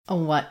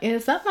What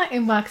is up, my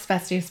inbox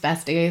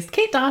besties?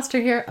 Kate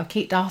Doster here of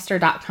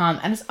katedoster.com.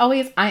 And as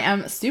always, I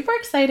am super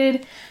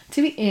excited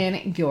to be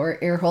in your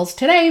ear holes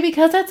today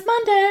because it's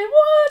Monday.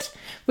 What?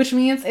 Which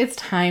means it's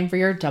time for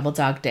your Double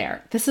Dog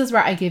Dare. This is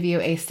where I give you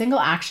a single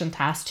action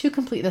task to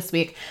complete this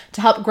week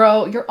to help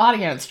grow your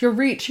audience, your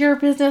reach, your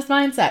business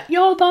mindset,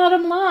 your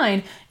bottom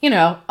line,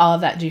 all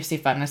of that juicy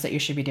funness that you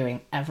should be doing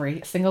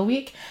every single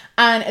week.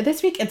 And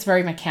this week it's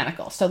very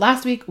mechanical. So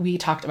last week we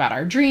talked about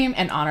our dream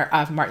in honor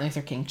of Martin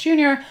Luther King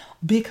Jr.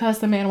 because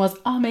the man was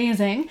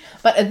amazing.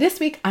 But this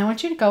week I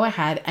want you to go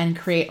ahead and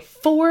create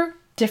 4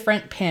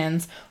 different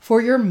pins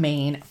for your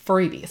main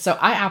freebie. So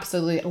I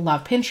absolutely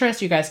love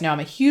Pinterest. You guys know I'm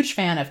a huge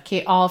fan of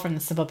Kate Ahl from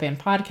the Simple Pin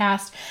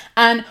podcast.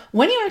 And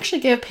when you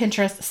actually give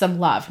Pinterest some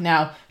love,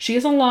 now she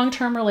is a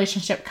long-term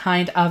relationship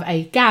kind of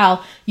a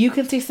gal, you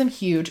can see some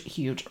huge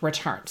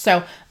returns.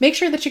 So make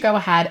sure that you go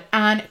ahead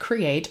and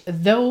create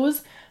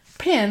those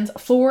pins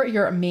for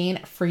your main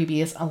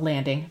freebies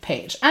landing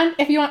page. And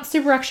if you want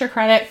super extra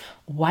credit,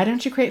 why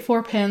don't you create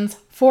 4 pins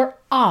for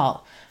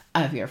all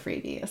of your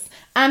freebies?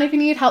 And if you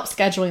need help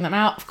scheduling them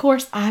out, of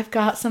course, I've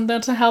got something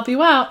to help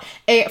you out.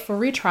 A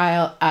free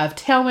trial of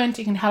Tailwind.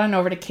 You can head on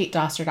over to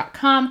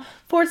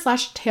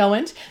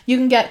katedoster.com/Tailwind. You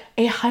can get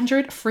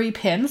 100 free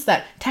pins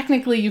that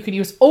technically you could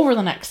use over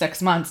the next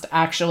 6 months to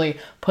actually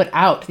put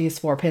out these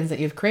 4 pins that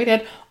you've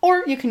created,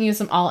 or you can use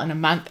them all in a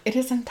month. It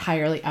is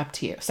entirely up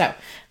to you. So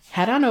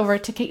head on over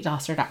to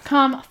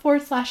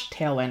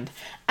katedoster.com/Tailwind.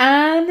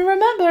 And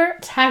remember,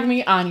 tag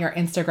me on your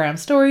Instagram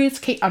stories,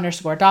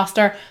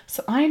 Kate_Doster,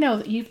 so I know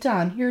that you've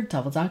done your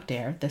Double Dog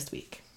Dare this week.